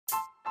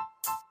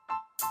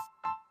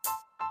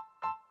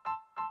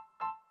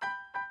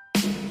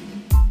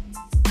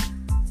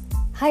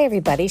Hi,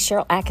 everybody.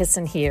 Sharyl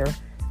Attkisson here.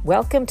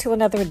 Welcome to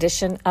another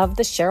edition of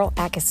the Sharyl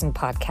Attkisson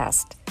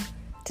Podcast.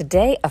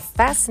 Today, a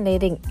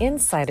fascinating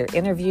insider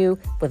interview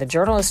with a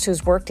journalist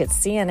who's worked at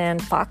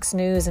CNN, Fox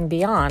News, and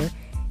beyond,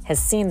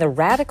 has seen the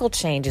radical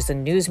changes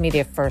in news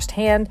media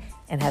firsthand,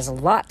 and has a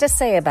lot to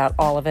say about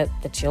all of it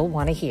that you'll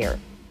want to hear.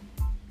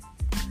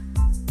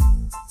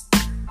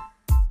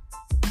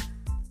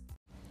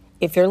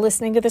 If you're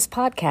listening to this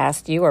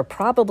podcast, you are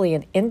probably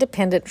an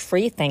independent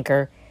free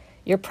thinker.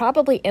 You're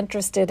probably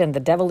interested in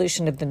the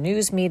devolution of the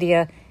news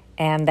media,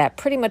 and that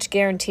pretty much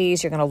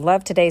guarantees you're going to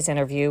love today's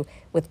interview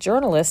with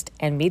journalist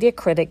and media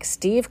critic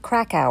Steve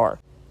Krakauer.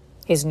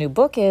 His new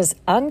book is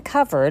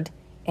Uncovered,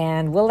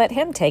 and we'll let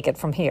him take it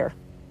from here.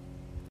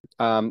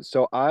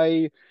 So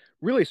I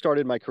really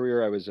started my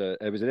career. I was an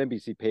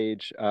NBC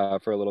page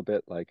for a little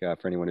bit.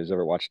 For anyone who's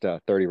ever watched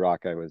 30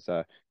 Rock, I was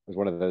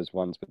one of those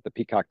ones with the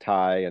peacock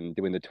tie and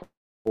doing the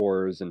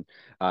tours and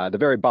the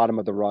very bottom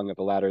of the rung of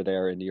the ladder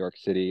there in New York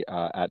City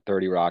at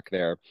 30 Rock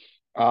there.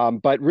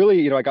 But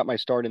really, I got my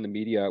start in the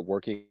media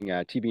working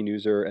at TV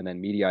Newser and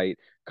then Mediaite,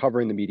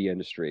 covering the media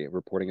industry,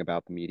 reporting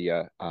about the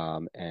media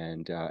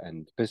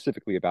and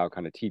specifically about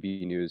kind of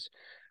TV news.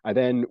 I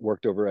then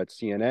worked over at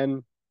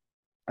CNN.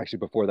 Actually,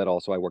 before that,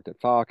 also, I worked at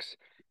Fox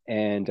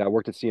and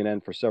worked at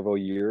CNN for several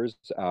years,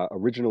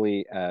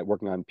 originally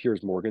working on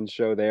Piers Morgan's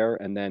show there,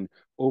 and then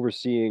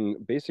overseeing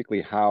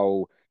basically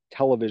how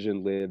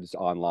television lives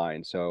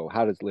online. So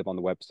how does it live on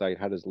the website?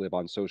 How does it live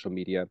on social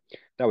media?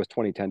 That was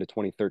 2010 to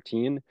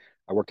 2013.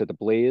 I worked at The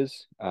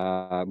Blaze,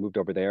 moved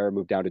over there,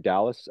 moved down to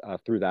Dallas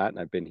through that, and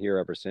I've been here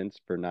ever since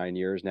for 9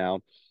 years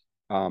now.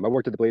 I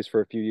worked at The Blaze for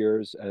a few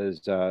years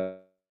as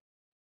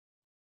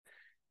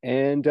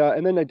and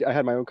then I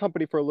had my own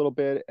company for a little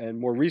bit, and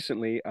more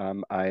recently,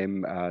 I'm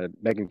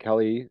Megyn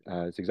Kelly,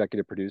 as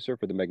executive producer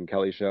for the Megyn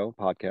Kelly Show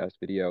podcast,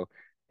 video,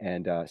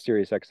 and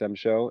Sirius XM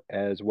show,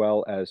 as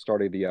well as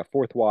starting the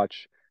Fourth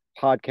Watch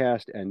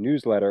podcast and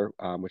newsletter,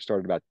 which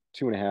started about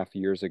 2.5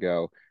 years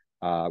ago,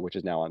 which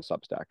is now on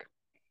Substack.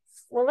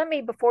 Well,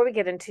 before we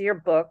get into your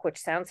book, which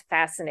sounds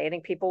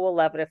fascinating, people will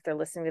love it if they're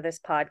listening to this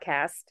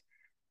podcast.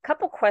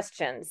 Couple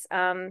questions.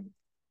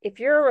 If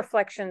your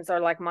reflections are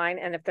like mine,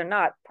 and if they're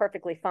not,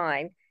 perfectly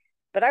fine.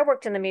 But I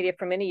worked in the media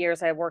for many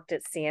years. I worked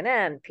at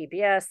CNN,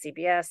 PBS,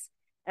 CBS,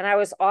 and I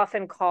was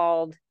often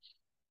called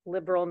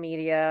liberal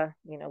media,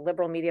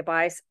 liberal media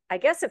bias. I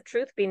guess if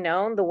truth be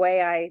known, the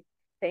way I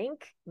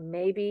think,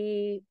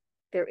 maybe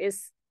there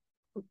is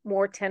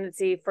more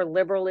tendency for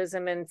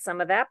liberalism in some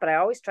of that, but I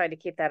always tried to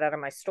keep that out of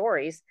my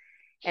stories.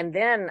 And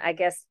then I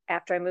guess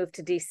after I moved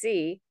to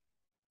DC,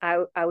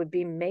 I would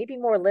be maybe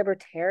more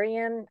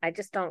libertarian. I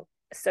just don't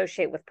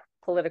associate with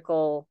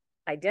political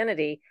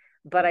identity,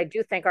 but I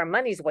do think our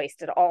money's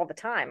wasted all the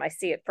time. I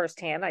see it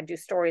firsthand. I do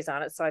stories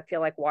on it, so I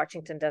feel like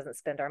Washington doesn't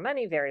spend our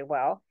money very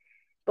well.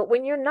 But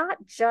when you're not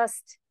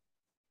just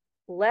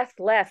left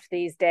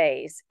these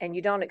days and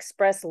you don't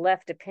express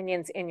left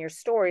opinions in your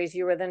stories,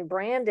 you are then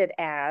branded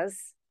as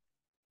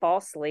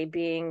falsely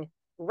being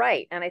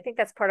right. And I think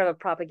that's part of a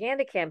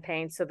propaganda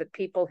campaign, so that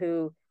people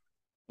who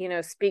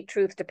speak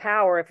truth to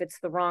power, if it's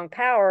the wrong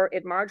power,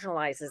 it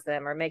marginalizes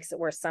them or makes it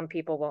where some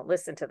people won't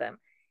listen to them.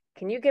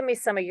 Can you give me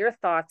some of your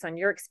thoughts on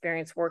your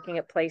experience working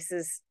at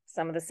places,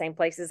 some of the same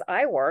places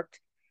I worked,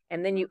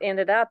 and then you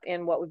ended up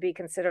in what would be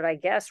considered, I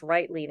guess,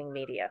 right-leaning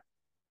media?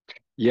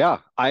 Yeah,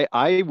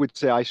 I would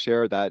say I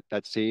share that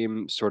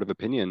same sort of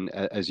opinion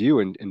as you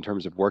in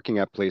terms of working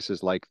at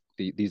places like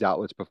these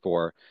outlets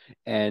before,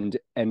 and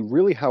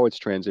really how it's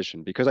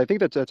transitioned, because I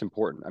think that's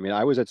important. I mean,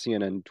 I was at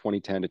CNN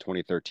 2010 to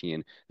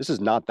 2013. This is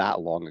not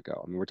that long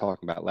ago. I mean, we're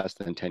talking about less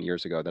than 10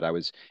 years ago that I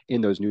was in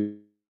those newsrooms.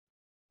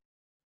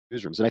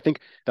 And I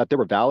think that there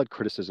were valid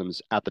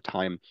criticisms at the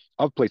time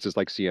of places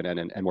like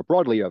CNN and more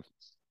broadly of,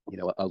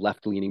 a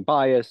left-leaning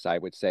bias. I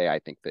would say I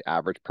think the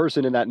average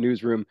person in that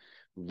newsroom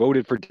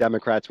voted for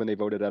Democrats when they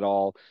voted at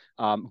all.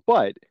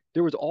 But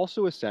there was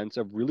also a sense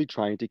of really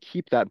trying to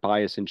keep that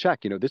bias in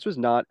check. This was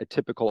not a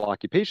typical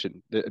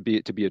occupation to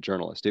be a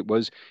journalist. It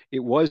was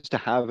to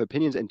have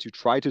opinions and to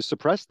try to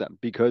suppress them,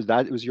 because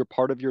that was your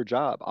part of your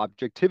job.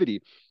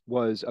 Objectivity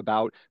was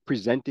about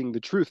presenting the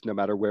truth no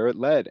matter where it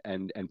led,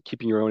 and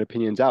keeping your own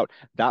opinions out.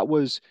 That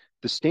was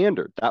the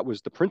standard. That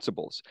was the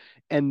principles.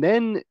 And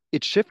then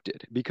it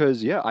shifted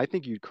because, yeah, I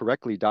think you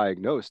correctly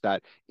diagnosed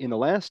that in the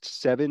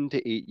last 7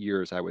 to 8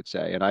 years, I would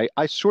say, and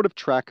I sort of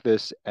track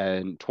this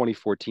in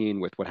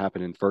 2014 with what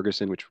happened in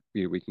Ferguson, which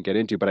we can get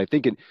into, but I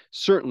think it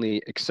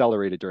certainly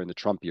accelerated during the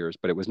Trump years,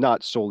 but it was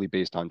not solely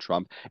based on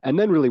Trump. And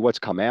then really what's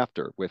come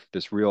after with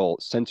this real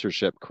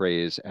censorship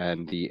craze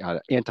and the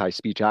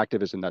anti-speech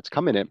activism that's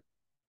come in it,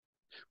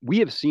 we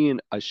have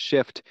seen a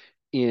shift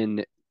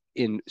in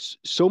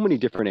so many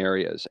different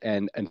areas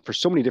and for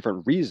so many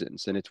different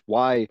reasons. And it's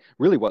why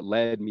really what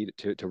led me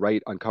to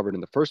write Uncovered in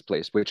the first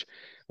place, which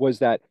was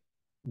that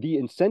the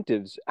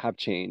incentives have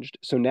changed.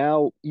 So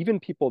now even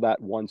people that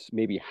once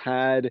maybe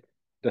had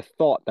the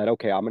thought that,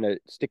 okay, I'm going to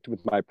stick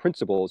with my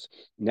principles,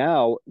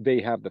 now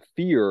they have the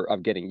fear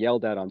of getting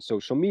yelled at on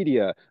social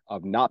media,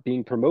 of not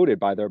being promoted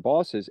by their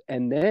bosses.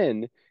 And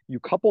then you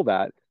couple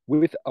that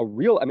with a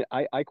real, I mean,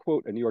 I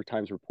quote a New York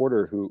Times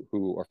reporter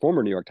or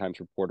former New York Times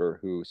reporter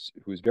who's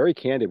very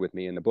candid with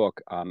me in the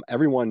book.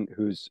 Everyone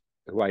who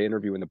I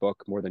interview in the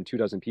book, more than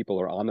 24 people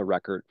are on the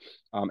record.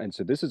 And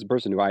so this is a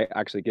person who I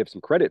actually give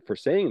some credit for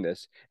saying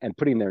this and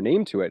putting their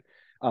name to it.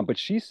 But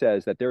she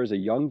says that there is a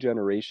young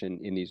generation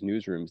in these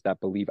newsrooms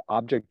that believe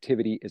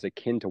objectivity is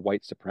akin to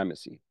white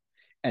supremacy.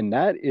 And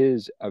that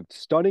is a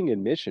stunning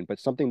admission, but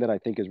something that I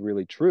think is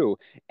really true.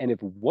 And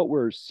if what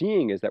we're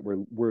seeing is that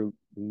we're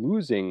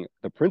losing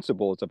the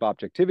principles of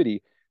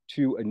objectivity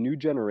to a new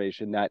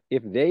generation, that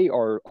if they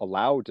are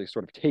allowed to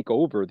sort of take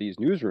over these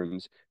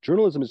newsrooms,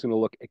 journalism is going to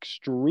look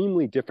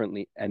extremely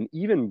differently and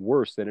even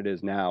worse than it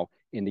is now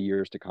in the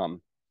years to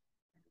come.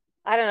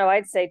 I don't know.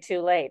 I'd say too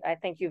late. I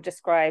think you've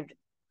described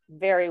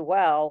very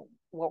well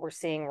what we're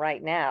seeing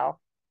right now.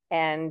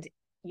 And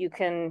you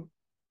can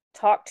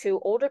talk to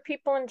older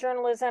people in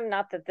journalism,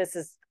 not that this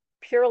is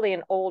purely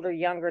an older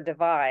younger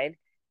divide,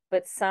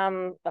 but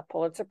some a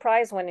Pulitzer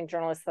Prize winning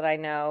journalist that I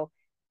know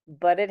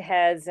butted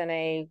heads in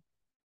a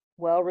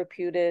well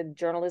reputed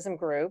journalism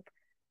group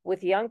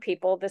with young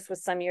people. This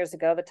was some years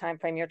ago, the time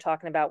frame you're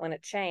talking about when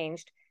it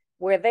changed,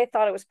 where they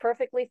thought it was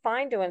perfectly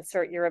fine to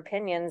insert your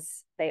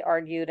opinions. They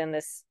argued in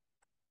this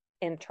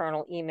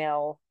internal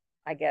email,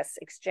 I guess,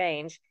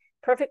 exchange,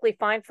 perfectly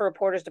fine for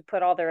reporters to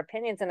put all their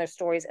opinions in their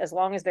stories as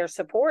long as they're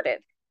supported,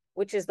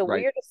 which is the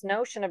Right. weirdest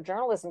notion of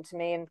journalism to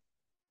me.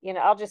 And,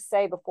 I'll just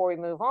say before we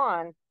move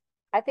on,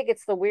 I think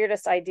it's the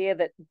weirdest idea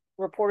that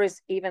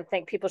reporters even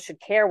think people should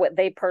care what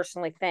they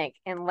personally think,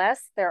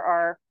 unless there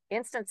are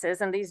instances,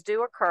 and these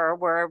do occur,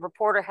 where a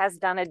reporter has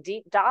done a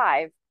deep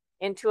dive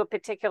into a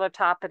particular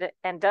topic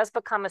and does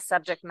become a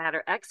subject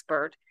matter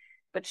expert.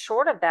 But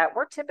short of that,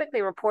 we're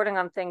typically reporting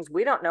on things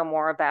we don't know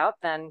more about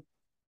than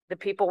the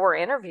people we're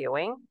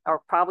interviewing,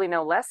 or probably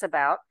know less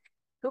about.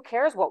 Who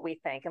cares what we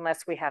think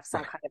unless we have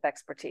some kind of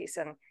expertise?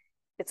 And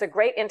it's a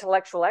great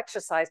intellectual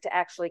exercise to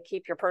actually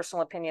keep your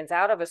personal opinions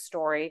out of a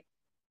story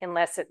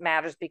unless it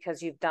matters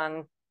because you've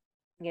done,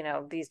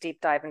 these deep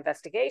dive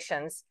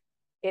investigations.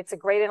 It's a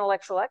great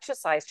intellectual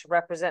exercise to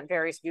represent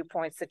various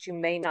viewpoints that you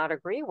may not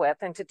agree with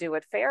and to do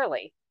it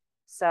fairly.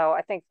 So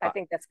I think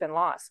that's been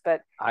lost.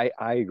 But I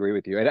agree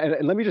with you.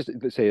 And let me just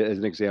say as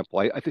an example,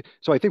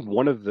 I think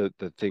one of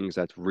the things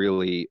that's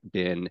really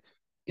been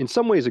in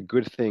some ways a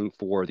good thing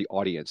for the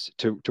audience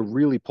to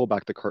really pull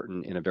back the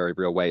curtain in a very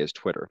real way is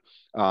Twitter.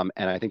 And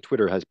I think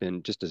Twitter has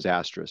been just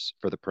disastrous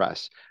for the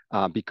press.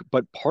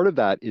 But part of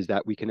that is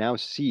that we can now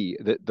see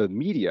that the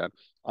media,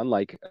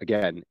 unlike,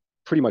 again,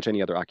 pretty much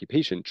any other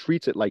occupation,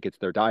 treats it like it's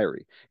their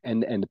diary.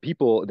 And the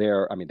people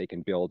there, I mean, they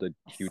can build a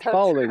huge so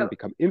following, true.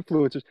 become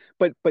influencers,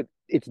 but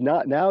it's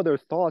not now their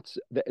thoughts,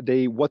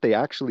 they what they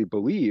actually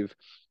believe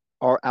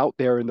are out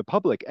there in the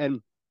public.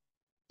 And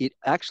it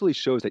actually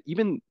shows that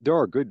even there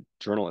are good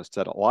journalists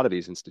at a lot of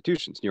these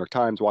institutions, New York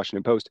Times,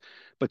 Washington Post,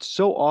 but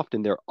so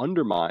often they're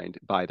undermined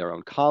by their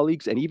own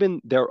colleagues and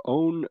even their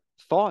own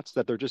thoughts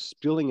that they're just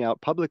spilling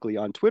out publicly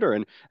on Twitter.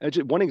 And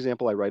just one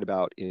example I write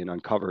about in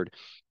Uncovered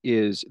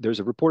is there's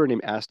a reporter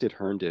named Astrid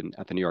Herndon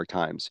at the New York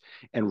Times.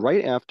 And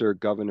right after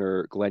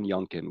Governor Glenn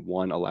Youngkin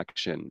won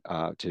election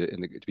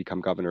to become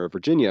governor of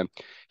Virginia,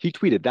 he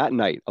tweeted that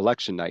night,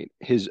 election night,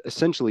 his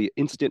essentially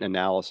instant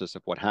analysis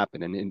of what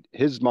happened. And in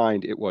his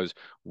mind, it was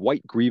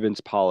white grievance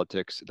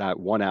politics that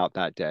won out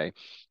that day.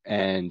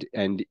 And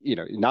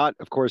not,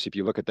 of course, if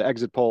you look at the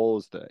exit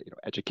polls, the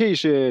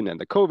education and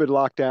the COVID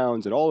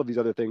lockdowns and all of these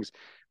other things.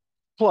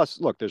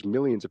 Plus, look, there's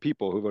millions of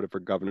people who voted for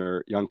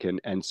Governor Youngkin,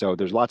 and so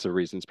there's lots of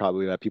reasons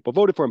probably that people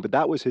voted for him. But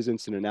that was his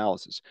instant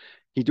analysis.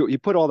 He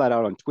put all that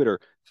out on Twitter.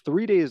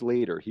 3 days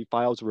later, he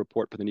files a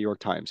report for the New York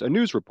Times, a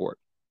news report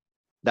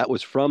that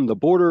was from the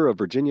border of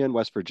Virginia and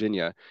West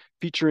Virginia,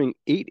 featuring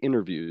 8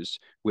 interviews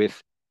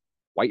with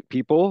white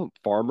people,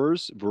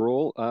 farmers,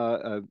 rural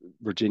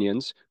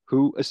Virginians,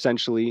 who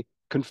essentially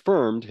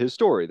confirmed his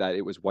story that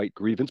it was white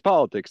grievance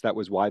politics. That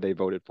was why they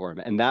voted for him.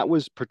 And that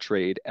was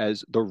portrayed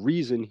as the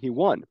reason he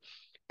won.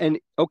 And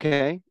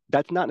okay,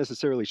 that's not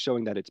necessarily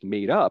showing that it's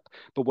made up,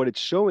 but what it's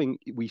showing,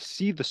 we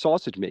see the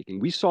sausage making.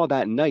 We saw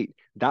that night.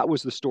 That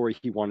was the story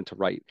he wanted to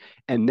write.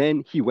 And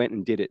then he went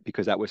and did it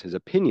because that was his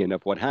opinion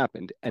of what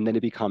happened. And then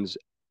it becomes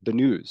the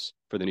news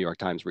for the New York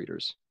Times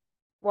readers.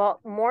 Well,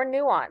 more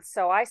nuance.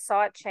 So I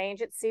saw it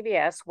change at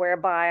CBS,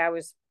 whereby I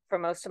was, for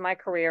most of my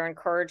career,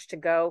 encouraged to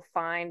go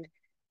find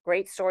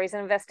great stories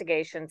and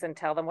investigations and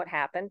tell them what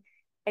happened.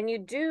 And you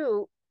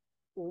do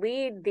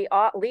leave the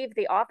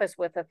office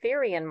with a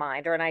theory in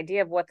mind or an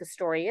idea of what the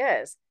story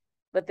is.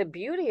 But the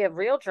beauty of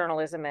real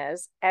journalism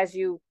is, as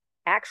you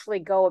actually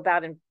go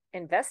about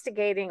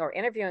investigating or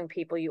interviewing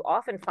people, you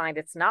often find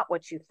it's not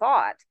what you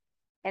thought.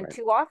 And Right.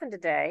 too often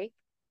today,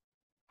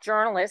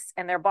 journalists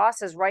and their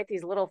bosses write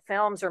these little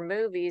films or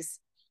movies,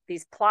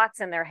 these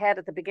plots in their head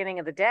at the beginning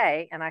of the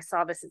day. And I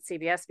saw this at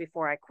CBS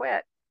before I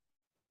quit.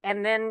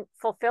 And then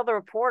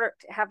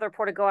have the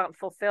reporter go out and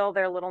fulfill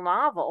their little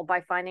novel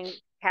by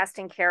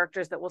casting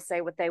characters that will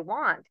say what they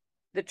want.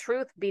 The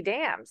truth be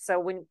damned.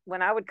 So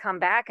when I would come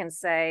back and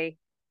say,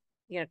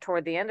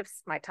 toward the end of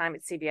my time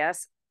at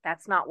CBS,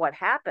 that's not what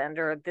happened,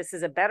 or this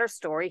is a better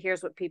story.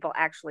 Here's what people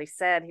actually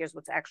said. Here's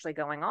what's actually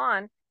going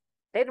on.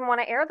 They didn't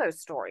want to air those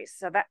stories.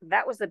 So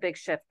that was the big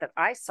shift that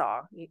I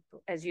saw,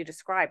 as you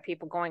described,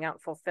 people going out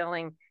and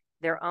fulfilling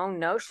their own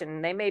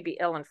notion. They may be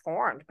ill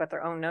informed, but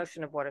their own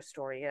notion of what a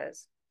story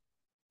is.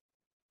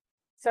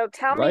 So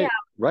tell me,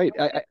 Right,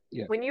 right.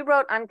 Yeah. when you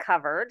wrote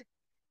Uncovered,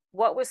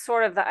 what was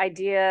sort of the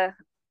idea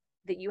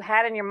that you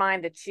had in your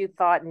mind that you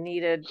thought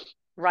needed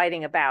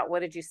writing about?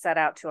 What did you set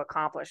out to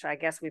accomplish? I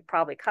guess we've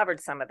probably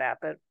covered some of that,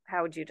 but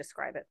how would you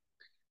describe it?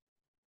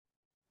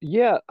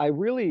 Yeah, I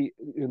really,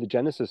 the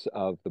genesis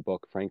of the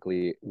book,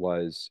 frankly,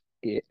 was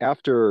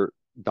after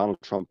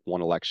Donald Trump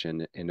won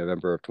election in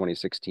November of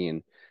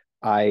 2016.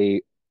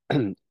 I,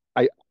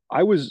 I,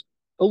 I was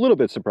a little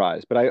bit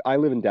surprised, but I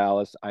live in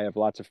Dallas. I have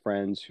lots of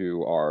friends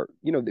who are,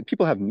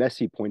 people have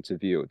messy points of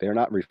view. They're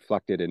not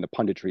reflected in the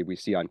punditry we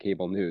see on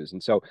cable news.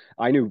 And so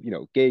I knew,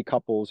 gay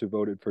couples who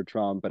voted for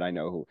Trump, and I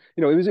know who,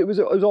 it was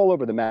all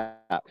over the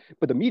map.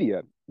 But the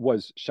media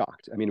was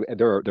shocked. I mean,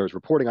 there was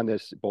reporting on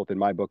this both in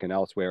my book and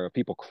elsewhere of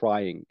people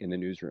crying in the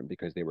newsroom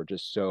because they were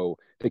just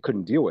they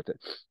couldn't deal with it.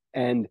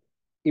 And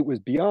it was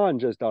beyond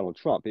just Donald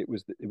Trump. It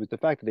was the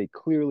fact that they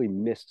clearly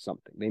missed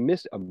something. They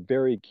missed a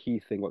very key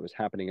thing, what was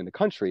happening in the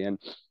country. And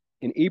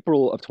in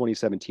April of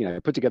 2017, I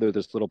put together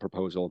this little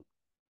proposal.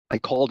 I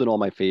called in all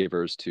my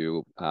favors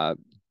to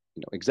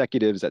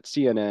executives at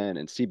CNN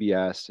and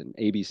CBS and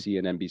ABC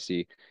and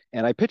NBC,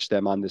 and I pitched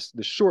them on this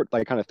short,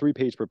 like kind of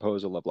 3-page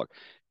proposal of, look,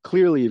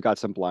 clearly you've got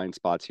some blind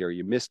spots here.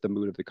 You missed the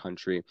mood of the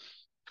country.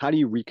 How do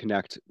you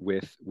reconnect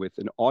with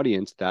an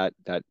audience that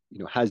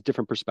has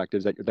different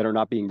perspectives that are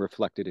not being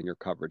reflected in your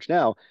coverage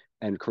now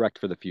and correct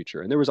for the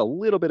future? And there was a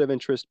little bit of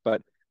interest,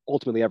 but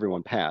ultimately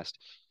everyone passed.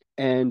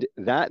 And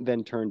that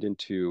then turned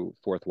into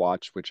Fourth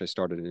Watch, which I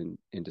started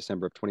in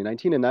December of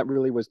 2019. And that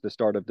really was the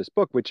start of this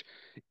book, which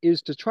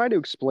is to try to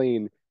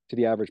explain to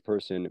the average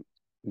person,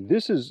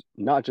 this is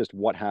not just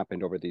what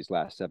happened over these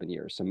last 7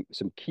 years,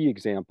 some key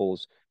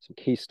examples, some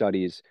case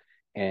studies,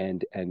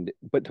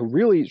 but to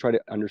really try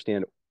to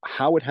understand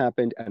how it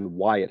happened and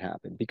why it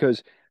happened.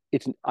 Because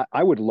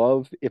I would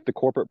love if the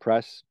corporate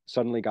press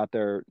suddenly got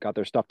their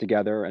stuff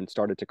together and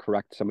started to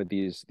correct some of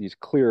these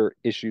clear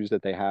issues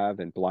that they have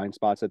and blind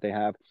spots that they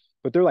have.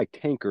 But they're like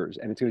tankers,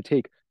 and it's going to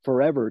take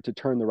forever to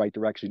turn the right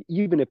direction,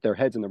 even if their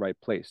head's in the right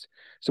place.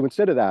 So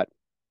instead of that,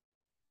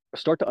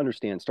 start to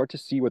understand, start to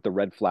see what the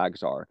red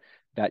flags are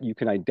that you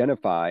can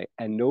identify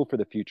and know for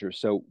the future.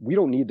 So we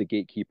don't need the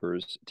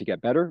gatekeepers to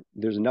get better.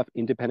 There's enough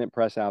independent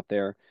press out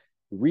there.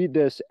 Read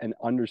this and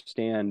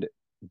understand,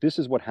 this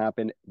is what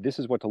happened. This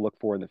is what to look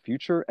for in the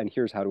future. And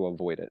here's how to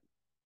avoid it.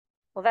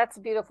 Well, that's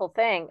a beautiful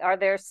thing. Are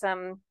there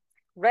some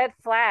red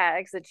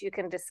flags that you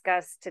can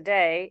discuss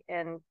today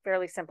in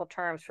fairly simple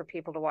terms for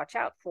people to watch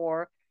out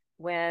for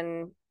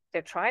when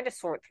they're trying to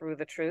sort through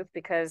the truth?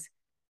 Because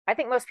I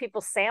think most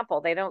people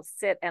sample. They don't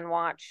sit and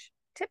watch,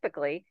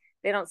 typically,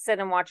 they don't sit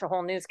and watch a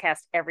whole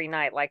newscast every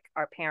night like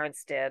our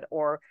parents did,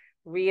 or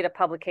read a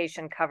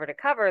publication cover to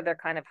cover. They're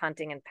kind of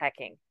hunting and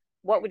pecking.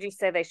 What would you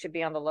say they should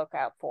be on the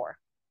lookout for?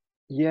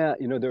 Yeah,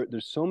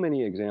 there's so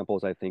many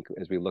examples, I think,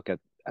 as we look at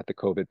the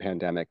COVID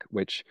pandemic,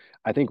 which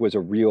I think was a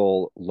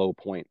real low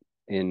point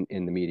in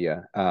the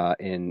media.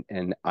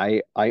 And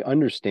I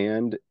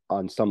understand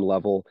on some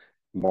level,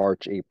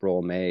 March,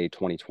 April, May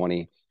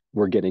 2020,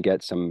 we're going to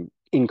get some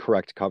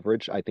incorrect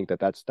coverage. I think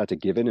that's a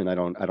given, and I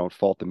don't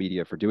fault the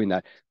media for doing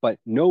that, but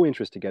no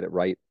interest to get it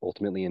right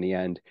ultimately in the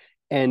end.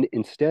 And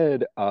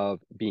instead of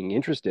being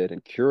interested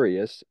and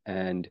curious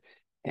and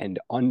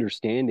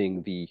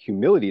understanding the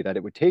humility that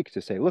it would take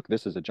to say, look,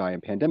 this is a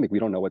giant pandemic. We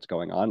don't know what's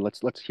going on.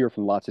 Let's hear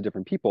from lots of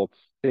different people.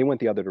 They went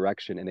the other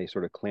direction and they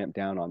sort of clamped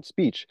down on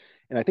speech.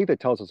 And I think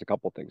that tells us a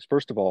couple of things.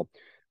 First of all,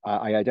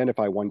 I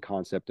identify one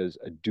concept as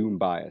a doom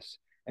bias.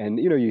 And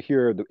you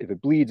hear if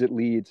it bleeds, it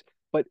leads.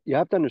 But you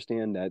have to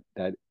understand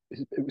that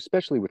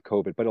especially with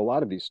COVID, but a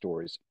lot of these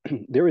stories,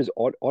 there is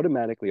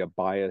automatically a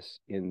bias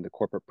in the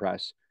corporate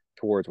press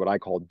towards what I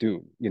call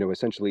doom.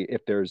 Essentially,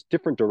 if there's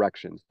different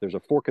directions, there's a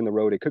fork in the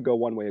road, it could go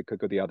one way, it could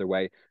go the other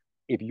way.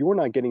 If you're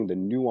not getting the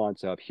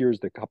nuance of here's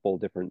the couple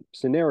different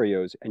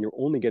scenarios and you're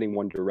only getting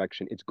one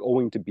direction, it's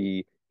going to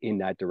be in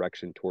that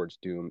direction towards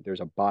doom.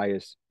 There's a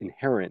bias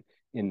inherent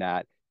in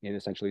that, in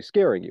essentially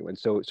scaring you. And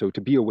so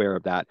to be aware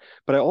of that.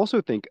 But I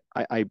also think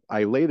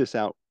I lay this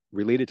out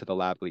related to the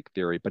lab leak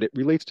theory, but it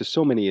relates to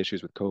so many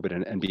issues with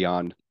COVID and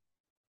beyond.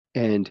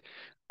 And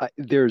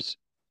there's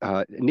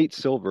Nate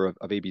Silver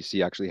of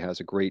ABC actually has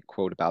a great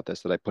quote about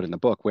this that I put in the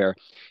book, where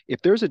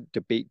if there's a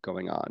debate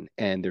going on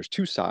and there's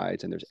two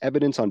sides and there's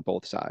evidence on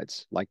both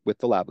sides, like with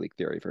the lab leak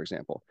theory, for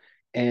example,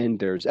 and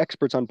there's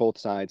experts on both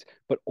sides,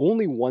 but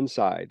only one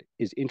side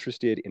is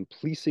interested in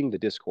policing the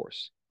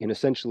discourse, in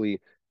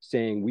essentially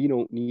saying we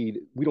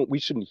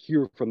shouldn't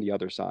hear from the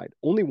other side.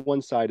 Only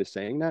one side is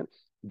saying that.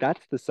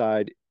 That's the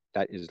side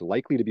that is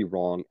likely to be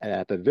wrong, and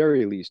at the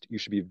very least, you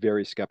should be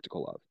very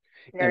skeptical of.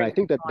 And Very I good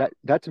think that, point.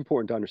 that's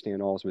important to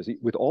understand also is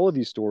with all of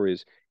these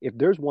stories, if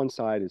there's one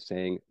side is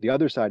saying the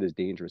other side is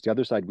dangerous, the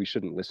other side we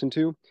shouldn't listen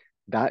to,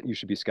 that you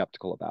should be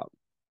skeptical about.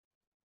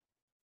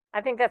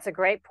 I think that's a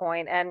great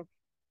point. And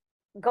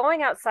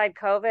going outside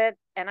COVID,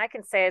 and I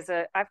can say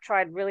I've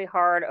tried really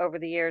hard over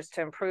the years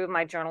to improve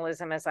my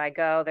journalism as I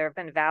go. There have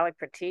been valid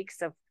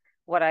critiques of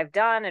what I've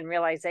done and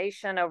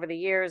realization over the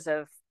years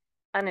of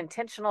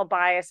unintentional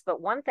bias.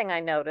 But one thing I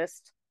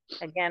noticed,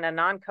 again, a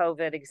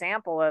non-COVID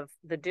example of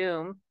the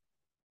doom,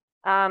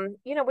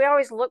 we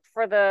always look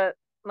for the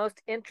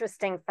most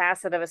interesting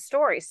facet of a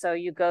story. So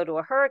you go to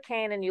a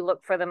hurricane and you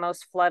look for the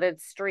most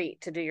flooded street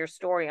to do your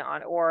story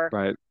on, or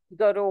Right. you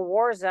go to a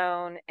war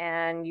zone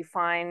and you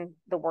find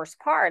the worst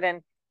part.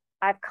 And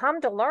I've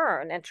come to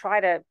learn and try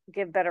to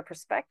give better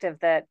perspective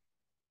that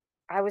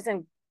I was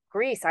in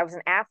Greece. I was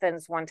in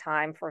Athens one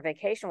time for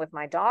vacation with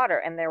my daughter,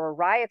 and there were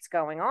riots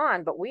going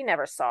on, but we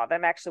never saw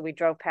them. Actually, we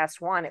drove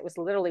past one. It was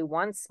literally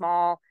one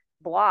small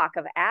block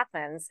of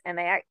Athens, and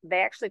they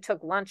actually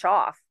took lunch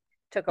off,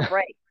 took a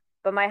break.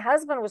 But my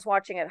husband was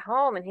watching at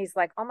home, and he's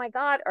like, "Oh my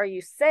God, are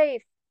you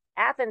safe?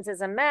 Athens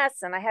is a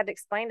mess." And I had to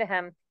explain to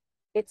him,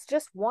 it's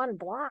just one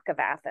block of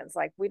Athens.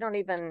 Like we don't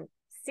even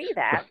see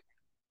that.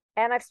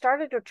 And I've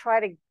started to try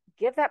to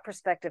give that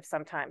perspective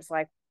sometimes.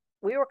 Like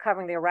we were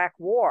covering the Iraq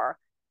War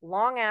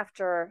long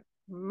after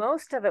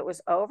most of it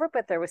was over,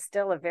 but there was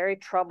still a very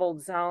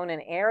troubled zone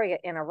and area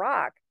in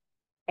Iraq.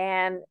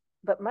 And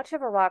but much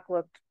of Iraq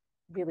looked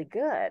really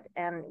good.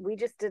 And we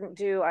just didn't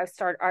do, I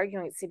started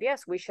arguing at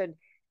CBS, we should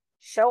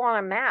show on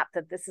a map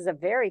that this is a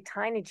very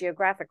tiny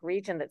geographic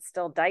region that's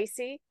still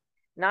dicey.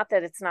 Not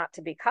that it's not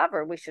to be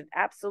covered. We should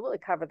absolutely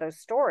cover those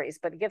stories,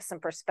 but give some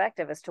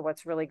perspective as to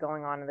what's really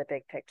going on in the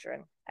big picture.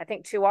 And I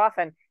think too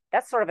often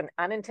that's sort of an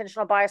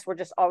unintentional bias. We're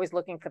just always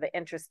looking for the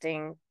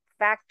interesting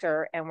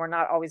factor, and we're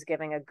not always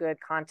giving a good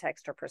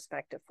context or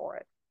perspective for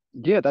it.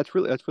 Yeah, that's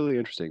really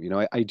interesting.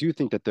 I do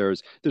think that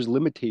there's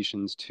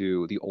limitations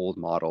to the old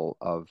model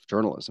of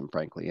journalism,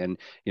 frankly. And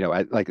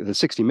like the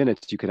 60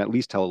 Minutes, you can at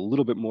least tell a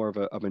little bit more of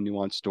a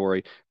nuanced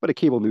story. But a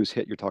cable news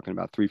hit, you're talking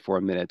about 3,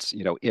 4 minutes.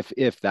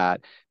 If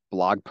that.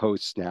 Blog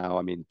posts now,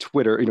 I mean,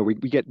 Twitter. We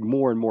get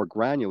more and more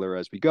granular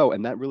as we go,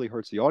 and that really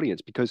hurts the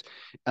audience because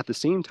at the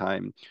same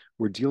time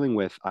we're dealing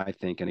with, I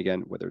think, and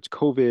again, whether it's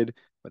COVID,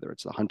 whether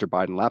it's the Hunter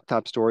Biden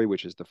laptop story,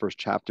 which is the first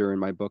chapter in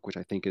my book, which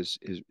I think is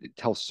it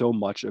tells so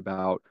much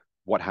about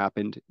what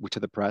happened to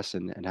the press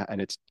and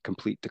its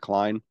complete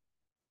decline.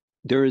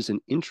 There is an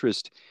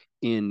interest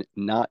in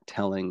not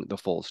telling the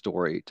full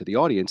story to the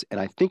audience, and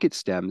I think it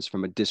stems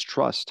from a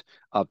distrust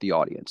of the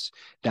audience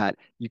that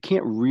you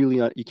can't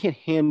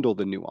handle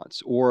the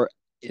nuance, or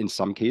in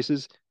some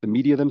cases, the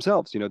media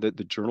themselves,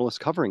 the journalists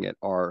covering it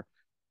are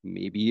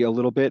maybe a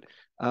little bit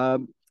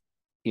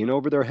in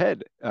over their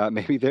head.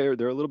 Maybe they're a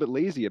little bit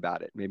lazy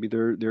about it. Maybe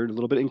they're a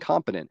little bit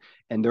incompetent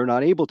and they're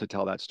not able to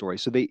tell that story.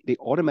 So they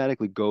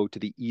automatically go to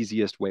the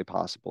easiest way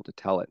possible to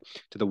tell it,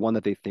 to the one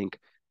that they think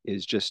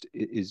is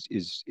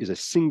a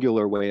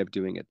singular way of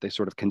doing it, the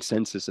sort of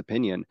consensus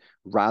opinion,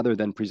 rather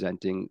than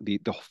presenting the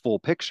full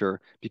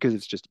picture because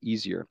it's just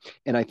easier.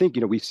 And I think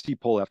we see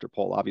poll after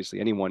poll.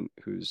 Obviously, anyone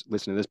who's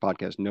listening to this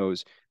podcast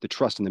knows the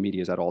trust in the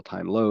media is at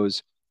all-time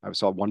lows. I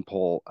saw one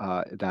poll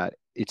that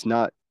it's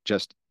not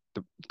just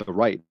the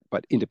right,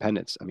 but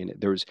independents. I mean,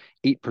 there's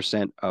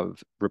 8%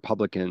 of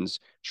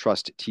Republicans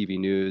trust TV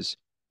news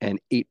and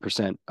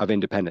 8% of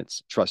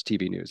independents trust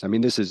TV news. I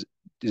mean, this is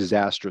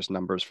disastrous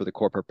numbers for the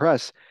corporate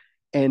press.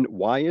 And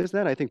why is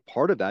that? I think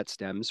part of that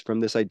stems from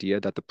this idea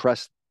that the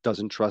press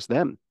doesn't trust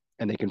them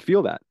and they can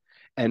feel that.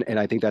 And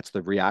I think that's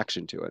the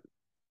reaction to it.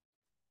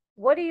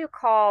 What do you've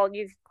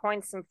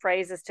coined some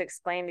phrases to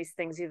explain these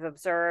things you've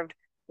observed.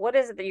 What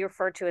is it that you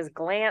refer to as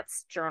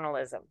glance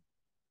journalism?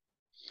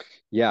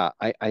 Yeah,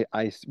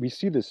 we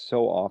see this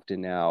so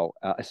often now,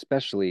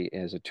 especially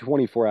as a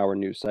 24-hour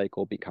news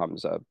cycle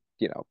becomes a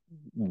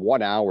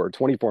 1 hour,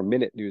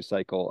 24-minute news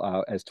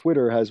cycle, as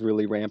Twitter has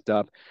really ramped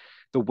up.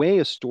 The way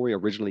a story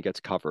originally gets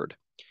covered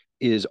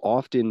is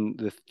often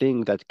the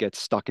thing that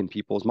gets stuck in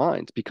people's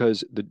minds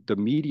because the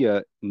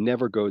media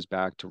never goes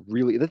back to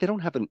really, they don't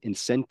have an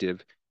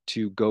incentive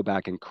to go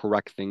back and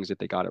correct things if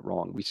they got it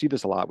wrong. We see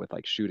this a lot with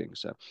like shootings.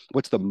 So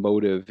what's the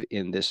motive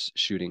in this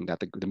shooting that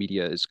the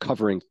media is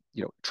covering,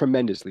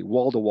 tremendously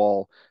wall to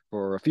wall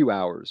for a few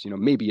hours,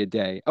 maybe a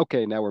day.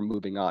 Okay, now we're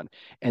moving on.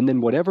 And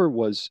then whatever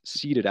was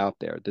seeded out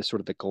there, this sort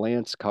of the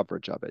glance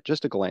coverage of it,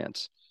 just a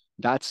glance,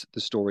 that's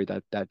the story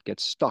that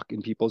gets stuck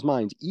in people's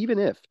minds, even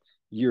if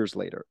years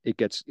later it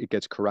gets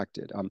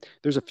corrected.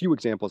 There's a few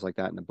examples like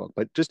that in the book,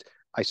 but just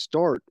I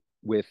start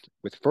with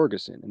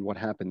Ferguson and what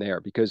happened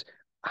there because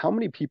how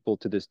many people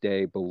to this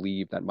day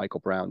believe that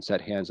Michael Brown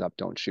said hands up,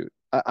 don't shoot?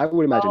 I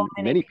would So imagine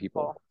many many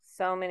people. people.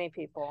 So many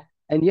people.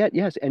 And yet,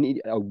 yes, and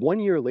 1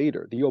 year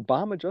later, the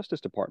Obama Justice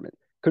Department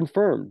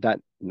confirmed that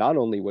not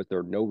only was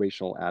there no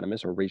racial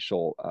animus or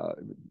racial,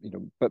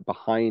 but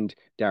behind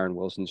Darren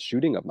Wilson's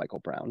shooting of Michael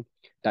Brown,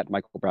 that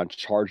Michael Brown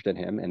charged at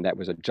him, and that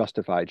was a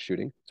justified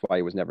shooting. That's why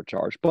he was never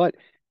charged. But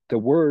the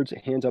words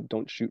 "hands up,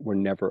 don't shoot" were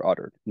never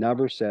uttered,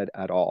 never said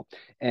at all.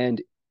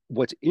 And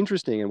what's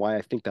interesting, and why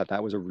I think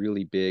that was a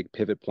really big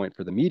pivot point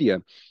for the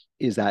media,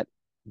 is that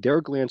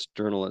their glance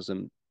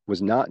journalism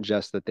was not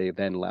just that they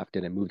then left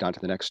and moved on to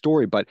the next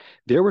story, but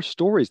there were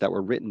stories that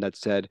were written that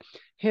said,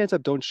 hands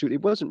up, don't shoot.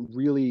 It didn't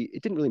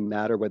really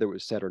matter whether it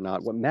was said or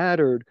not. What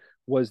mattered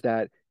was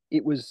that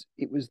it was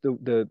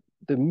the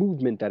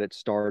movement that it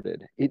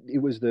started.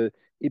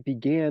 It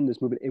began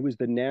this movement. It was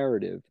the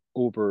narrative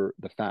over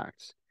the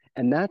facts.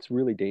 And that's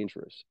really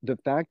dangerous. The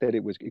fact that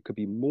it could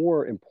be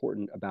more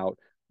important about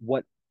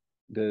what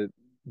the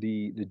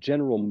the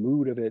general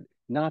mood of it,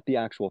 not the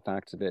actual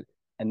facts of it,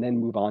 and then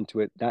move on to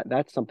it.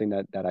 That's something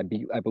that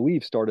I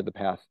believe started the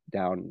path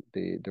down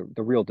the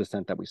real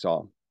descent that we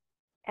saw.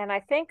 And I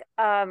think,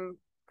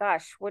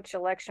 gosh, which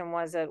election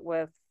was it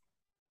with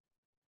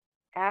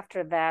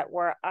after that,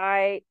 where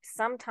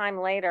sometime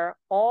later,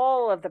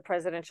 all of the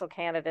presidential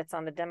candidates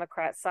on the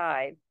Democrat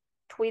side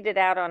tweeted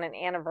out on an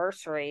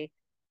anniversary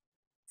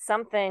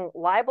something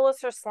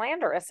libelous or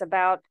slanderous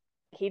about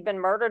he'd been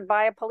murdered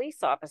by a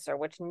police officer,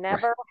 which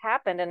never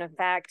happened. And in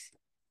fact,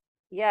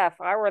 yeah, if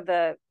I were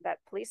that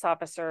police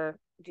officer,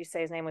 did you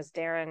say his name was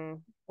Darren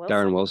Wilson?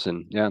 Darren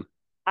Wilson, yeah.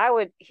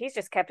 He's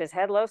just kept his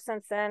head low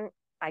since then.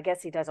 I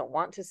guess he doesn't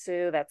want to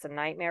sue. That's a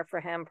nightmare for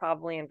him,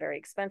 probably, and very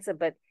expensive.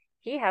 But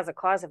he has a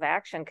cause of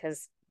action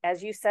because,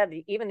 as you said,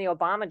 even the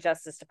Obama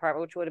Justice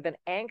Department, which would have been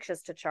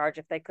anxious to charge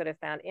if they could have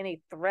found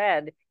any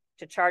thread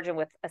to charge him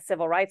with a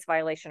civil rights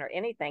violation or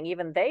anything,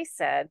 even they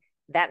said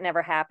that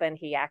never happened.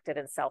 He acted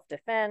in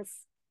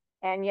self-defense.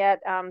 And yet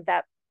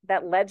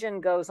that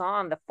legend goes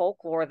on. The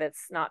folklore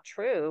that's not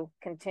true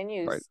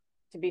continues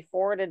to be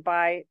forwarded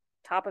by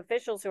top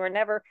officials who are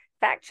never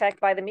fact-checked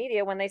by the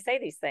media when they say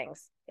these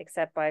things,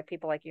 except by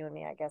people like you and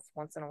me, I guess,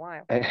 once in a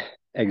while.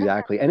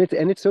 Exactly. And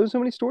it's so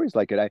many stories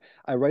like it.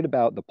 I write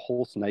about the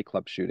Pulse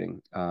nightclub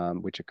shooting,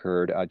 which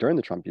occurred during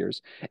the Trump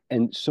years.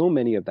 And so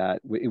many of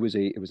that, it was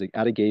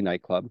at a gay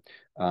nightclub.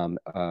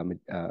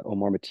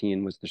 Omar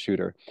Mateen was the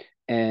shooter.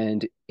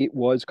 And it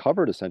was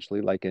covered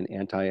essentially like an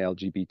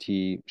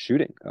anti-LGBT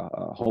shooting,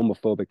 a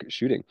homophobic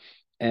shooting.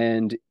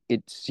 And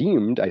it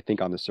seemed, I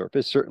think on the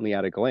surface, certainly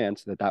at a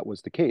glance, that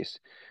was the case.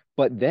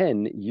 But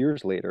then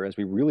years later, as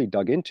we really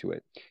dug into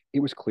it,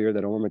 it was clear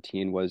that Omar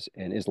Mateen was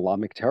an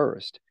Islamic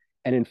terrorist.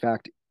 And in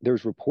fact,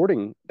 there's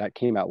reporting that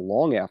came out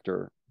long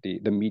after the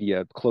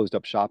media closed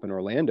up shop in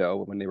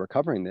Orlando when they were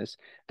covering this,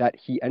 that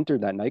he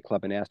entered that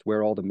nightclub and asked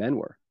where all the men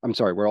were. I'm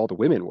sorry, where all the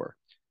women were.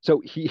 So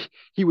he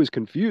was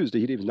confused.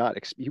 He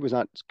was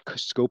not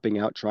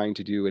scoping out trying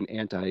to do an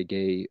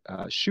anti-gay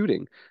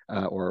shooting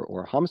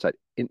or homicide.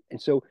 And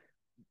so,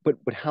 but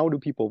how do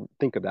people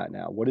think of that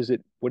now?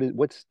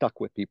 What's stuck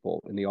with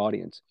people in the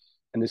audience?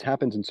 And this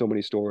happens in so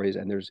many stories.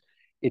 And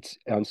it's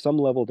on some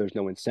level there's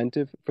no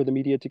incentive for the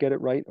media to get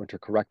it right or to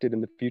correct it in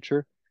the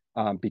future,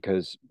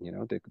 because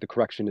the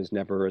correction is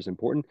never as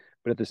important.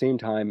 But at the same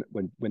time,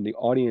 when the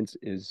audience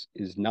is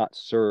not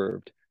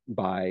served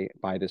by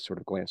this sort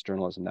of glance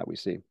journalism that we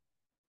see.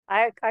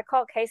 I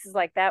call cases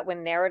like that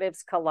when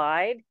narratives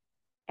collide.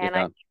 And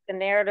I think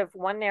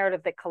one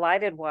narrative that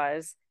collided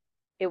was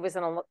it was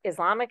an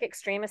Islamic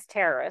extremist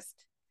terrorist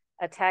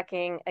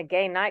attacking a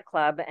gay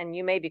nightclub. And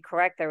you may be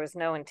correct, there was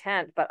no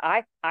intent, but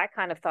I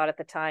kind of thought at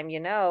the time,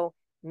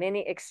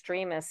 many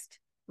extremist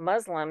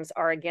Muslims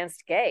are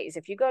against gays.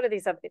 If you go to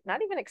these,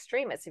 not even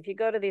extremists, if you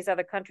go to these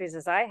other countries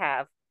as I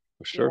have,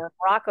 sure.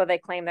 Morocco, they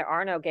claim there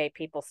are no gay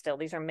people still.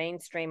 These are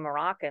mainstream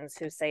Moroccans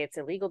who say it's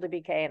illegal to be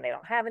gay and they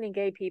don't have any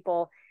gay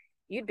people.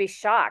 You'd be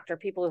shocked, or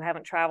people who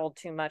haven't traveled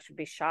too much would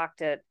be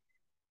shocked at,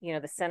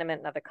 the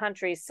sentiment in other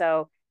countries.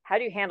 So how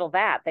do you handle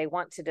that? They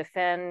want to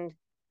defend,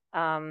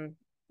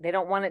 they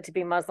don't want it to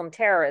be Muslim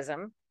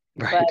terrorism,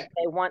 but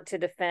they want to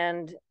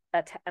defend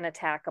an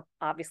attack,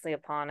 obviously,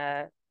 upon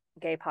a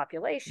gay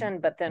population.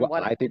 But then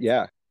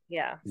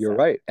You're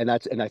right. And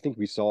I think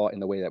we saw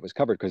in the way that was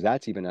covered, because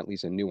that's even at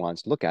least a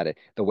nuanced look at it.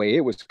 The way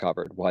it was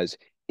covered was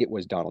it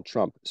was Donald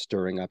Trump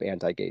stirring up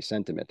anti-gay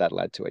sentiment that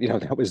led to it.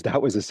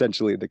 That was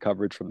essentially the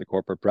coverage from the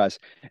corporate press.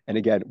 And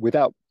again,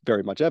 without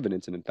very much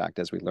evidence, and in fact,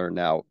 as we learn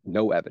now,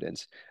 no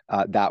evidence.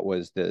 That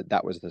was the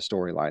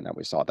storyline that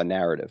we saw, the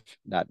narrative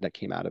that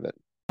came out of it.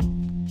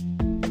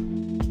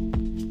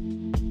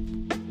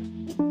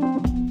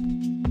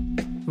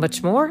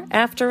 Much more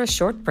after a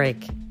short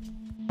break.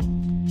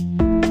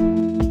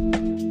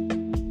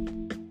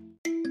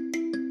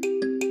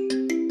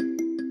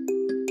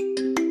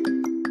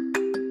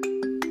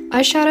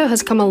 Eyeshadow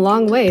has come a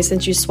long way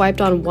since you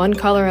swiped on one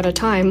color at a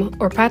time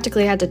or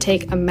practically had to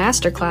take a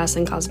masterclass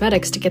in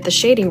cosmetics to get the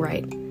shading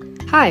right.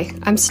 Hi,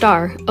 I'm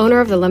Star, owner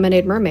of the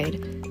Lemonade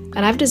Mermaid,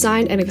 and I've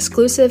designed an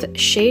exclusive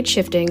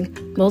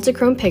shade-shifting,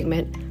 multi-chrome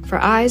pigment for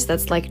eyes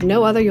that's like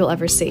no other you'll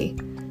ever see.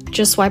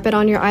 Just swipe it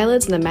on your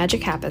eyelids and the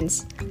magic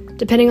happens.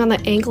 Depending on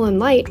the angle and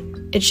light,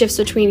 it shifts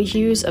between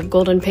hues of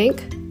golden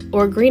pink,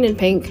 or green and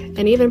pink,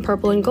 and even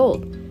purple and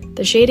gold.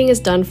 The shading is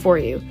done for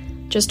you.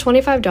 Just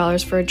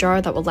 $25 for a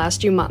jar that will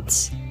last you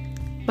months.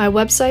 My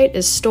website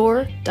is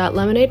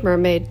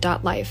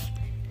store.lemonademermaid.life.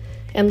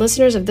 And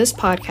listeners of this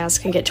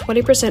podcast can get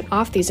 20%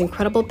 off these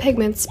incredible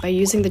pigments by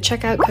using the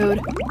checkout code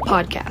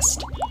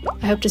PODCAST.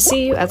 I hope to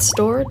see you at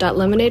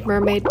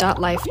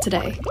store.lemonademermaid.life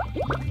today.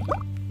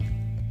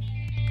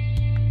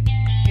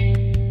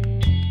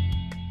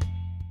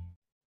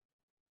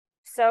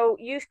 So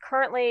you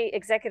currently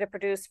executive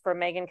produce for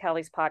Megyn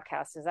Kelly's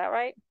podcast, is that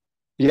right?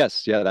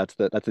 Yes, yeah, that's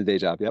the day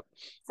job. Yep.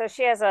 So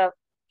she has a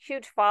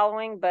huge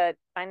following, but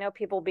I know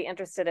people will be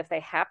interested if they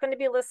happen to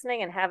be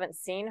listening and haven't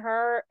seen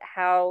her,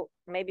 how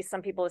maybe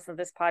some people listen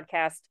to this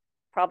podcast,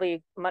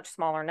 probably much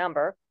smaller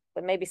number,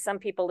 but maybe some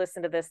people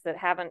listen to this that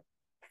haven't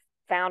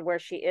found where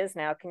she is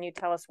now. Can you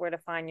tell us where to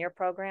find your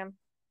program?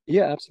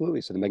 Yeah,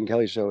 absolutely. So the Megyn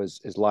Kelly Show is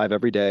live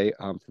every day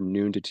from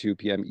noon to 2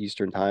 p.m.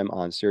 Eastern Time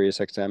on Sirius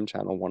XM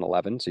channel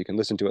 111. So you can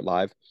listen to it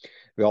live.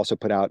 We also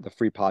put out the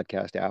free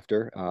podcast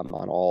after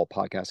on all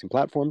podcasting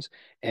platforms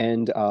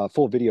and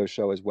full video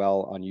show as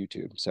well on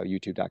YouTube. So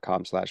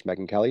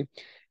youtube.com/Megyn Kelly.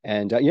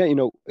 And yeah,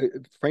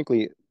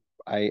 frankly,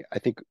 I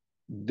think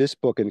this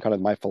book and kind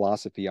of my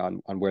philosophy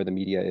on where the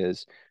media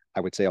is,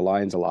 I would say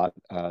aligns a lot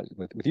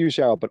with you,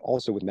 Cheryl, but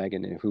also with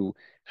Megyn, who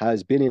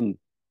has been in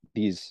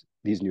these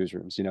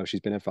newsrooms. She's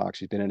been at Fox,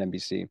 she's been at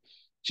NBC,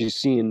 she's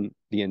seen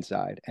the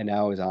inside, and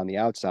now is on the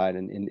outside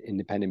and in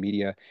independent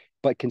media,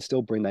 but can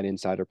still bring that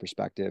insider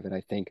perspective. And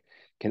I think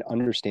can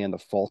understand the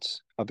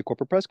faults of the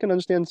corporate press, can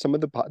understand some of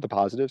the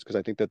positives, because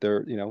I think that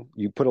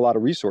you put a lot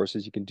of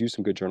resources, you can do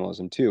some good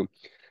journalism too.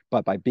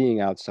 But by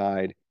being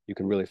outside, you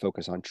can really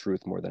focus on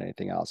truth more than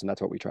anything else. And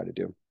that's what we try to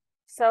do.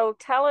 So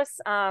tell us,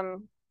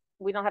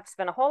 we don't have to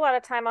spend a whole lot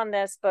of time on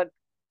this, but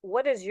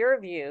what is your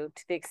view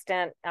to the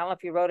extent, I don't know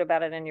if you wrote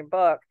about it in your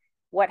book,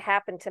 what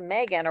happened to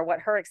Megyn or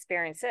what her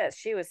experience is?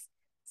 She was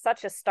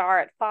such a star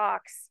at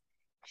Fox.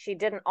 She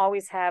didn't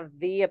always have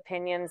the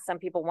opinion some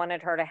people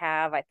wanted her to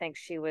have. I think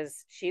she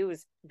was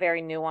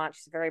very nuanced.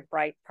 She's a very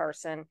bright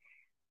person.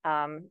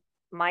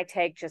 My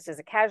take, just as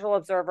a casual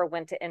observer,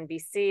 went to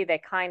NBC.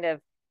 They kind of,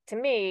 to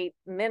me,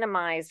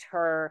 minimized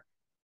her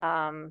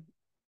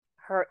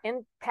her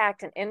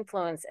impact and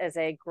influence as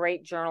a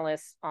great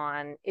journalist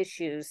on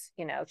issues.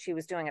 She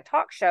was doing a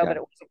talk show, Yeah. but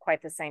it wasn't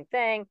quite the same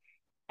thing.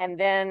 And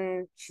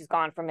then she's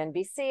gone from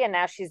NBC, and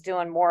now she's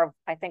doing more of,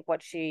 I think,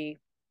 what she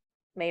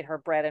made her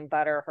bread and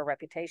butter, her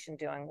reputation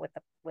doing with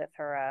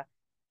her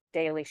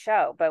daily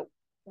show. But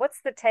what's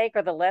the take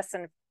or the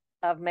lesson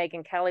of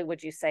Megyn Kelly,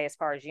 would you say, as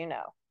far as you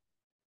know?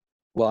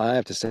 Well, I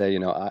have to say,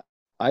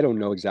 I don't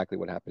know exactly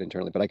what happened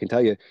internally, but I can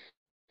tell you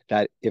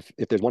that if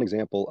there's one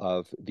example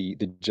of the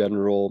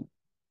general,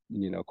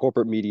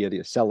 corporate media, the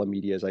Acela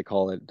media, as I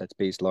call it, that's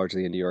based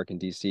largely in New York and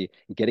DC,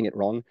 getting it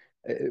wrong,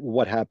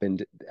 what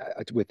happened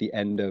with the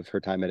end of her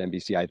time at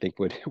NBC, I think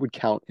would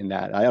count in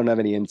that. I don't have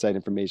any inside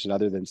information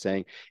other than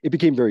saying it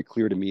became very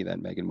clear to me that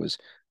Megyn was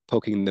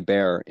poking the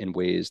bear in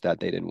ways that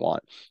they didn't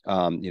want.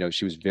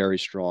 She was very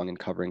strong in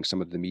covering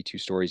some of the Me Too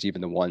stories, even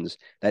the ones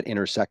that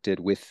intersected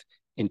with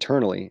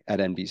internally at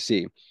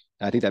NBC.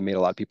 I think that made a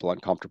lot of people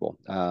uncomfortable.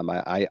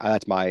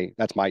 That's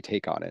my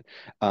take on it.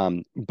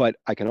 But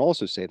I can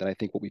also say that I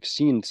think what we've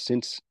seen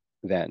since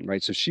then,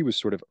 right? So she was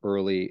sort of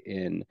early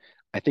in,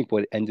 I think,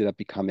 what ended up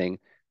becoming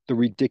the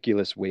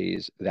ridiculous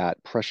ways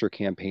that pressure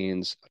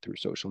campaigns through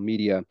social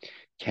media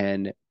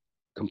can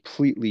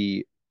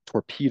completely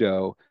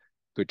torpedo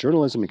good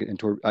journalism.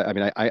 I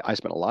mean, I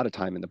spent a lot of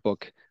time in the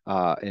book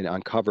and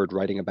uncovered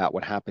writing about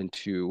what happened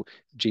to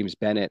James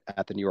Bennett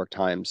at the New York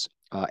Times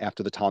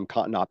after the Tom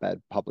Cotton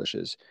op-ed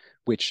publishes,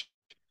 which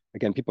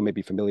again, people may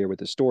be familiar with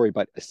the story,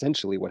 but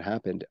essentially what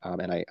happened,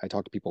 and I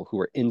talked to people who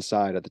were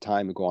inside at the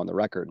time who go on the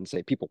record and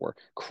say people were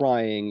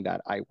crying that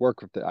I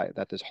work with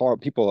that this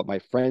horrible people, my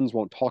friends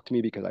won't talk to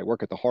me because I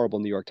work at the horrible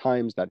New York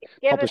Times that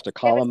published a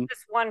column. Give us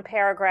this one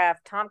paragraph.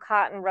 Tom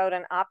Cotton wrote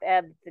an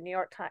op-ed, the New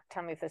York Times,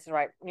 tell me if this is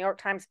right, New York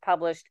Times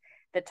published,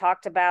 that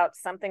talked about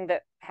something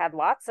that had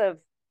lots of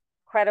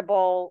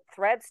credible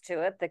threads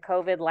to it, the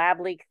COVID lab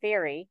leak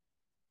theory.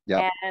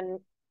 Yeah. And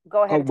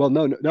go ahead. Oh, well,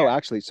 no,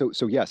 actually. So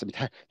yes, I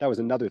mean, that was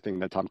another thing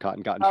that Tom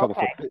Cotton got in trouble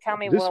for. Okay, tell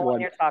me this what one,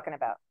 you're talking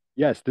about.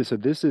 Yes,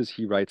 this is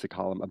he writes a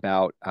column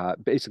about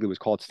basically it was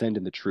called "Send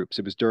in the Troops."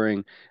 It was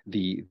during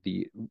the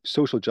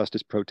social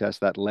justice protests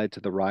that led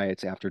to the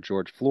riots after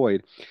George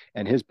Floyd,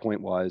 and his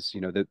point was,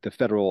 the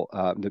federal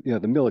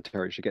the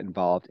military should get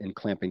involved in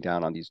clamping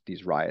down on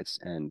these riots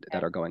and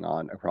that are going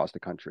on across the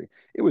country.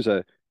 It was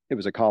a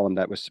column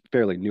that was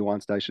fairly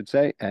nuanced, I should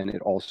say, and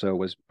it also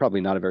was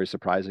probably not a very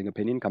surprising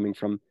opinion coming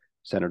from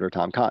Senator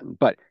Tom Cotton,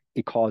 but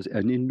it caused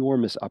an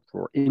enormous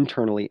uproar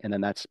internally, and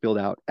then that spilled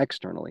out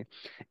externally.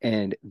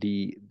 And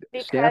the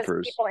because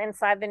staffers, people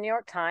inside the New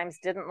York Times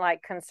didn't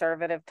like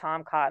conservative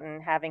Tom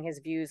Cotton having his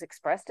views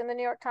expressed in the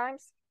New York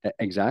Times.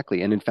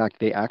 exactly. And in fact,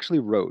 they actually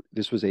wrote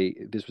this was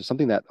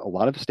something that a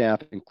lot of staff,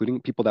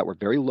 including people that were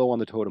very low on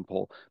the totem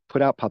pole,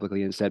 put out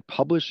publicly and said,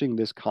 publishing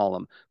this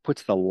column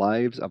puts the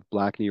lives of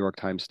Black New York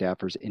Times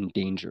staffers in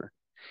danger.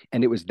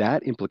 And it was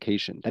that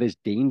implication that is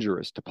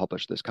dangerous to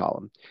publish this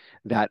column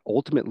that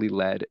ultimately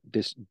led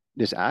this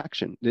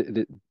action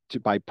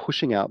by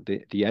pushing out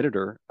the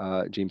editor,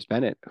 James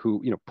Bennett,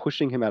 who,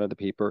 pushing him out of the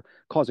paper,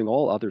 causing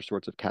all other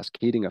sorts of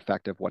cascading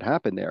effect of what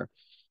happened there.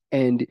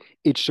 And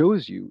it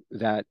shows you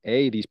that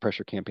A, these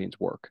pressure campaigns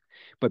work,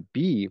 but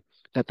B,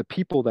 that the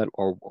people that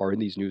are in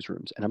these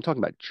newsrooms, and I'm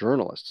talking about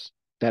journalists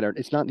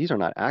these are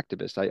not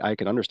activists. I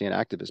can understand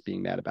activists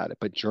being mad about it,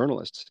 but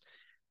journalists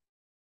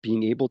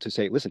being able to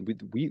say, listen,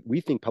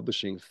 we think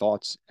publishing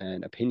thoughts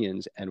and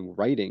opinions and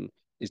writing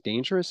is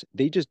dangerous.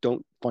 They just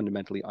don't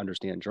fundamentally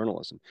understand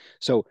journalism.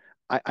 So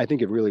I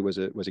think it really was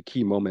a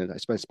key moment.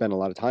 I spent a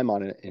lot of time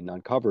on it and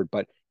uncovered,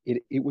 but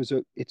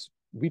it's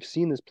we've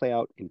seen this play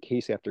out in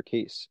case after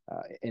case,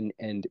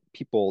 and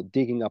people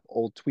digging up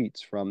old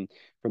tweets from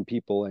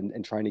people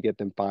and trying to get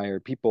them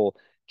fired, people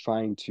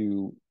trying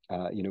to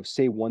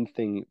say one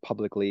thing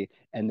publicly,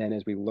 and then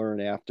as we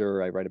learn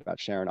after, I write about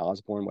Sharon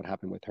Osbourne, what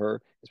happened with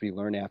her, as we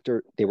learn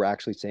after, they were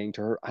actually saying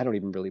to her, I don't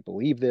even really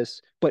believe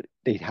this, but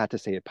they had to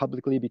say it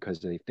publicly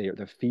because the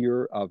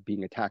fear of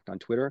being attacked on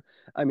Twitter.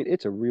 I mean,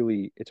 it's a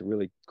really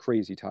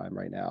crazy time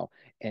right now,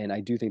 and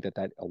I do think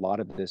that a lot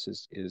of this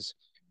is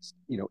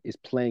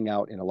playing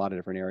out in a lot of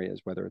different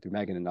areas, whether through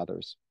Meghan and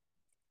others.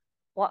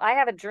 Well, I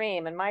have a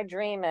dream, and my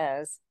dream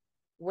is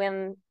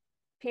when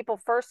people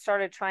first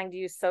started trying to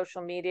use social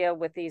media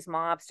with these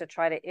mobs to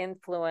try to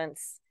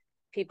influence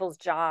people's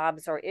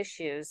jobs or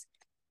issues,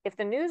 if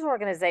the news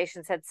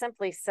organizations had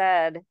simply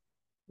said,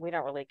 we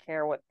don't really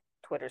care what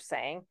Twitter's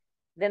saying,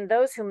 then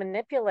those who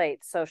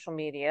manipulate social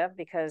media,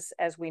 because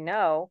as we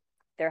know,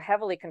 they're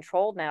heavily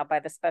controlled now by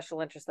the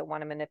special interests that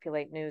want to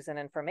manipulate news and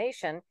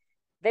information,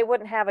 they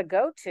wouldn't have a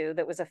go-to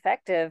that was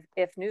effective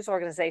if news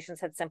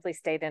organizations had simply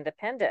stayed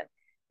independent.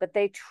 But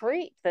they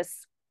treat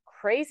this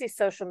crazy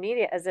social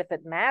media as if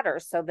it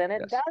matters. So then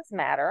it does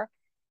matter.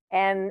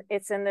 And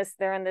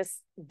they're in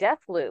this death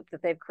loop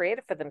that they've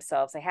created for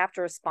themselves. They have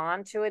to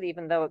respond to it,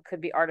 even though it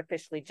could be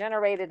artificially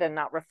generated and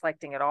not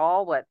reflecting at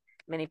all what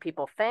many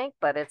people think,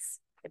 but it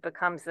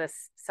becomes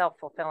this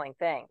self-fulfilling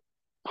thing.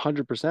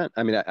 100%.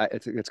 I mean,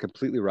 it's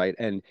completely right.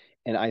 And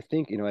I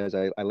think, as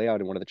I lay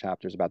out in one of the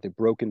chapters about the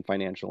broken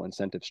financial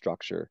incentive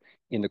structure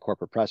in the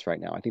corporate press right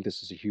now, I think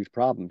this is a huge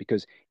problem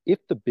because if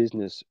the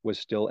business was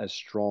still as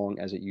strong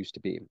as it used to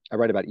be, I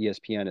write about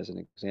ESPN as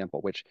an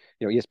example, which,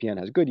 ESPN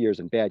has good years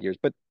and bad years,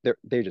 but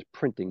they're just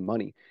printing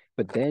money.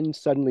 But then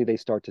suddenly they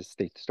start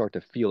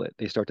to feel it.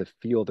 They start to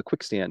feel the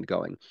quicksand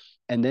going.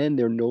 And then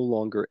they're no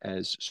longer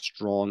as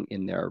strong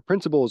in their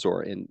principles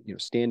or in,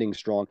 standing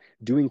strong,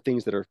 doing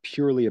things that are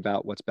purely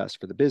about what's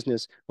best for the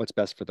business, what's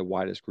best for the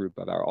widest group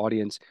of our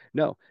audience.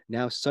 No,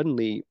 now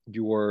suddenly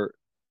you're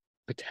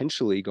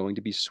potentially going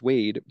to be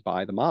swayed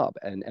by the mob.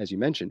 And as you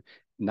mentioned,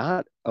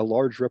 not a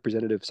large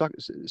representative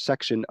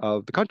section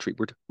of the country.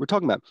 We're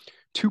talking about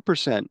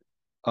 2%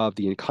 of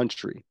the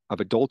country of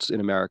adults in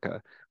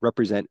America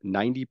represent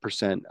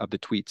 90% of the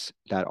tweets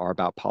that are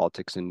about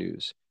politics and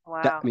news.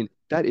 Wow.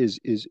 That is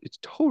it's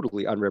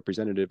totally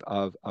unrepresentative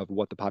of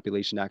what the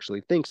population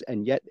actually thinks,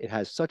 and yet it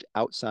has such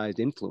outsized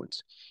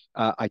influence.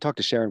 I talked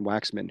to Sharon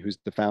Waxman, who's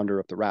the founder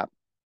of The Wrap,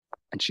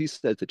 and she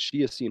says that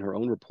she has seen her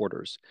own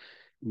reporters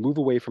move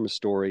away from a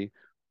story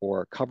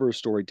or cover a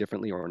story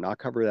differently or not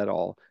cover it at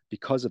all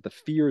because of the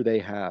fear they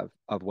have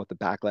of what the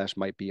backlash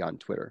might be on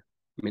Twitter.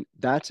 I mean,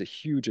 that's a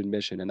huge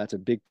admission and that's a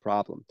big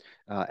problem.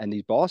 And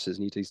these bosses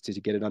need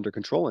to get it under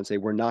control and say,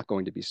 we're not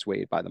going to be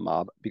swayed by the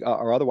mob,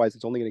 or otherwise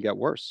it's only going to get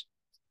worse.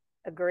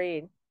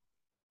 Agreed.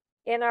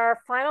 In our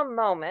final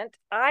moment,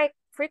 I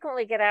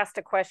frequently get asked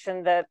a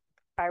question that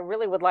I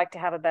really would like to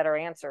have a better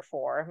answer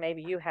for.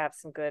 Maybe you have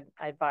some good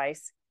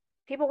advice.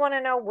 People want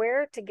to know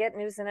where to get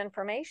news and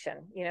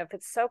information. If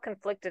it's so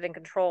conflicted and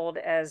controlled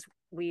as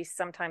we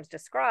sometimes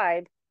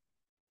describe,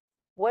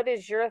 what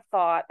is your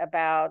thought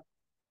about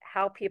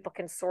how people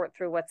can sort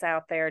through what's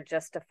out there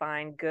just to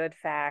find good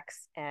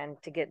facts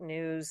and to get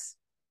news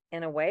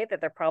in a way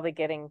that they're probably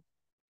getting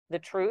the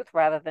truth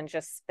rather than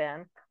just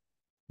spin?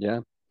 Yeah,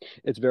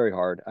 it's very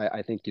hard.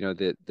 I think,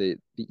 the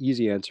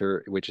easy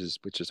answer, which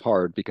is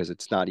hard because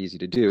it's not easy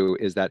to do,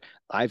 is that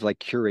I've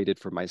curated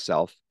for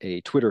myself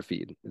a Twitter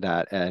feed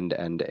and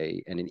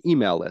an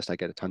email list. I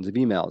get tons of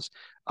emails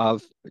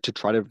to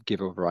try to give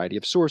a variety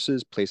of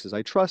sources, places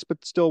I trust,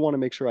 but still want to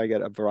make sure I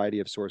get a variety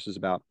of sources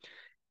about.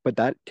 But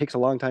that takes a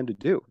long time to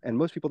do. And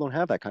most people don't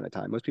have that kind of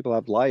time. Most people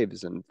have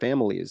lives and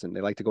families and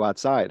they like to go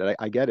outside. And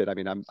I get it. I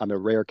mean, I'm a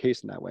rare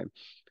case in that way.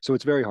 So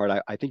it's very hard.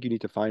 I think you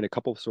need to find a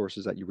couple of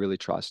sources that you really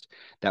trust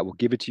that will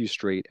give it to you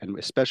straight, and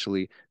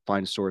especially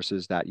find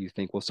sources that you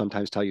think will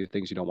sometimes tell you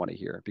things you don't want to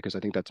hear, because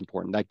I think that's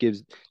important. That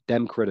gives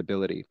them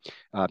credibility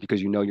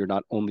because you're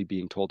not only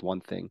being told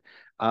one thing.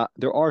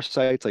 There are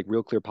sites like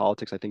Real Clear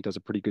Politics, I think, does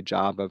a pretty good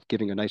job of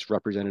giving a nice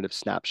representative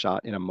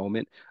snapshot in a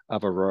moment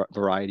of a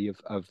variety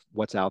of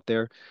what's out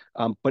there.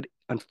 But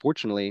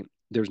unfortunately,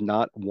 there's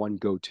not one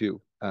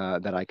go-to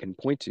that I can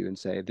point to and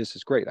say, this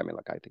is great. I mean,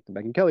 look, I think the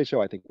Megyn Kelly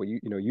show, I think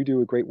you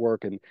do a great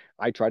work, and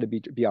I try to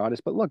be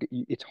honest, but look,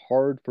 it's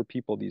hard for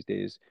people these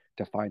days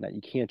to find that.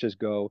 You can't just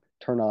go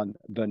turn on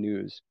the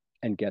news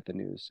and get the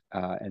news.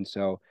 And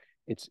so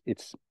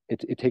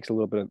it takes a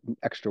little bit of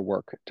extra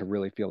work to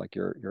really feel like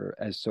you're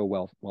as so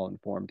well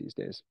informed these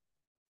days.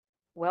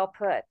 Well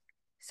put.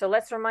 So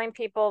let's remind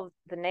people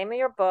the name of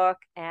your book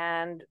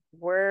and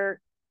where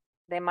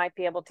they might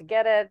be able to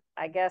get it.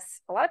 I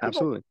guess a lot of people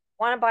Absolutely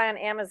want to buy on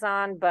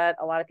Amazon, but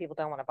a lot of people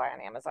don't want to buy on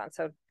Amazon.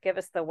 So give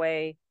us the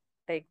way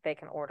they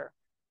can order.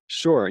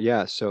 Sure.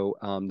 Yeah. So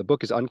the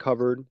book is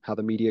Uncovered: How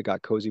the Media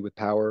Got Cozy with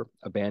Power,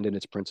 Abandoned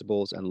Its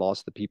Principles, and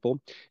Lost the People.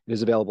 It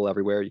is available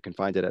everywhere. You can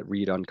find it at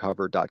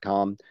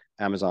readuncovered.com,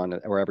 Amazon,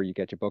 wherever you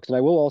get your books. And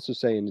I will also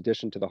say, in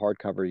addition to the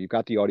hardcover, you've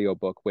got the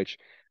audiobook, which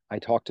I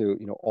talk to,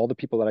 all the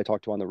people that I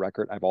talk to on the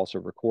record, I've also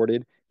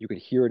recorded. You can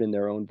hear it in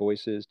their own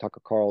voices: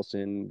 Tucker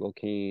Carlson, Will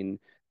Cain,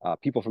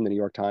 people from the New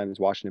York Times,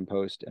 Washington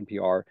Post,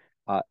 NPR.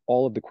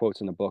 All of the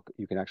quotes in the book,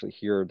 you can actually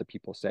hear the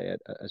people say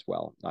it as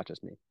well, not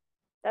just me.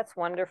 That's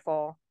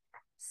wonderful.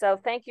 So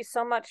thank you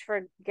so much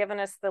for giving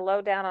us the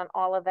lowdown on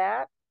all of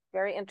that.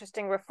 Very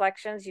interesting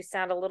reflections. You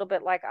sound a little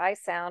bit like I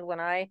sound when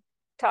I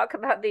talk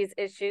about these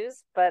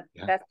issues, but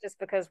Yeah. that's just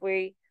because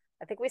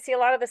I think we see a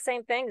lot of the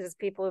same things as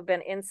people who've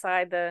been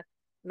inside the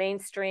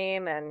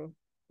mainstream and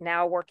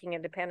now working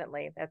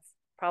independently. That's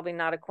probably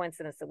not a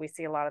coincidence that we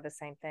see a lot of the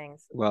same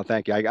things. Well,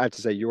 thank you. I have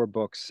to say your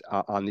books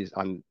on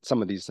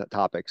some of these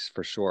topics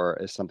for sure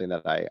is something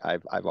that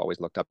I've always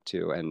looked up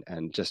to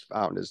and just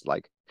found is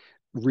like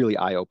really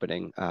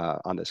eye-opening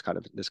on this kind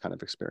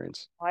of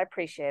experience. Well, I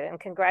appreciate it. And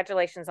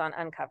congratulations on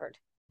Uncovered.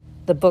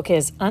 The book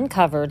is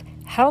Uncovered: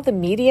 How the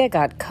Media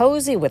Got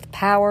Cozy with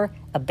Power,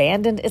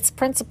 Abandoned Its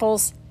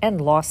Principles,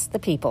 and Lost the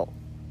People.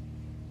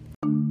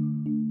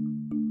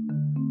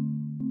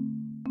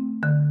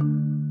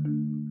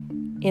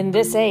 In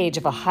this age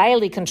of a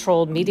highly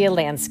controlled media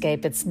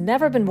landscape, it's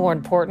never been more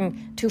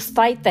important to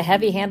fight the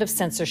heavy hand of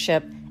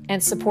censorship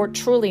and support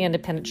truly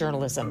independent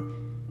journalism.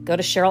 Go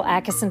to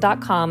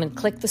SharylAttkisson.com and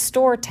click the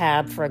Store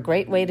tab for a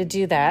great way to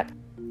do that.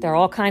 There are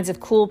all kinds of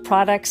cool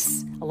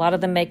products. A lot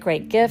of them make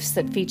great gifts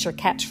that feature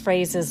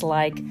catchphrases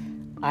like,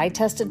 "I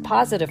tested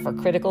positive for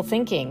critical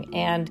thinking,"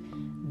 and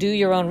 "Do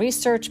your own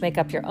research, make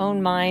up your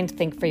own mind,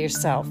 think for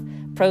yourself."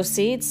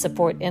 Proceeds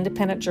support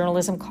independent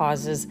journalism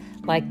causes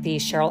like the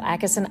Sharyl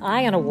Attkisson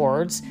Ion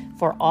Awards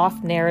for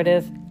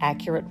off-narrative,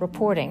 accurate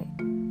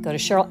reporting. Go to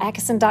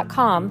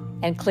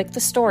SharylAttkisson.com and click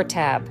the Store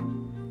tab.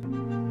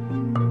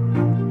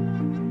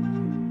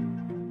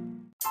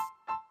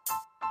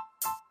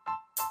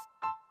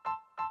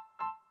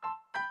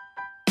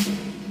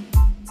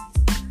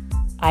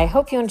 I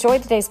hope you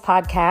enjoyed today's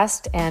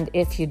podcast, and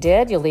if you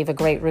did, you'll leave a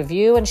great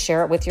review and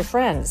share it with your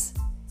friends.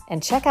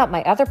 And check out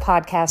my other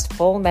podcast,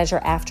 Full Measure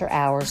After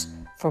Hours,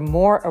 for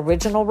more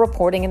original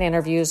reporting and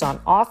interviews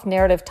on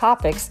off-narrative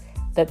topics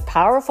that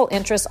powerful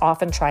interests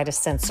often try to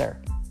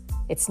censor.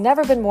 It's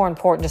never been more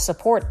important to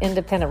support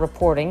independent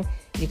reporting.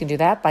 You can do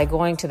that by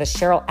going to the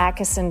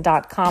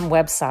SharylAttkisson.com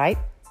website,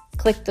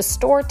 click the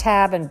Store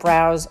tab, and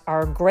browse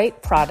our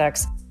great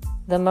products.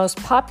 The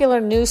most popular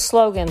new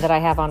slogan that I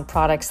have on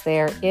products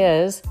there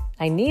is,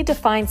 "I need to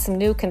find some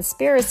new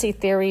conspiracy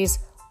theories.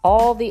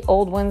 All the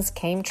old ones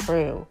came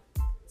true."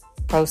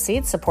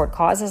 Proceeds support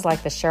causes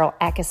like the Sharyl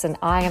Attkisson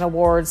Ion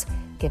Awards,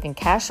 giving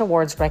cash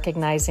awards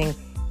recognizing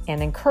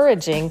and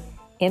encouraging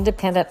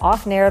independent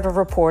off-narrative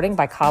reporting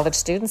by college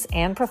students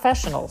and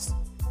professionals.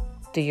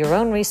 Do your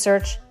own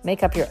research,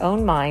 make up your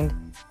own mind,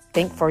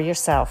 think for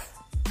yourself.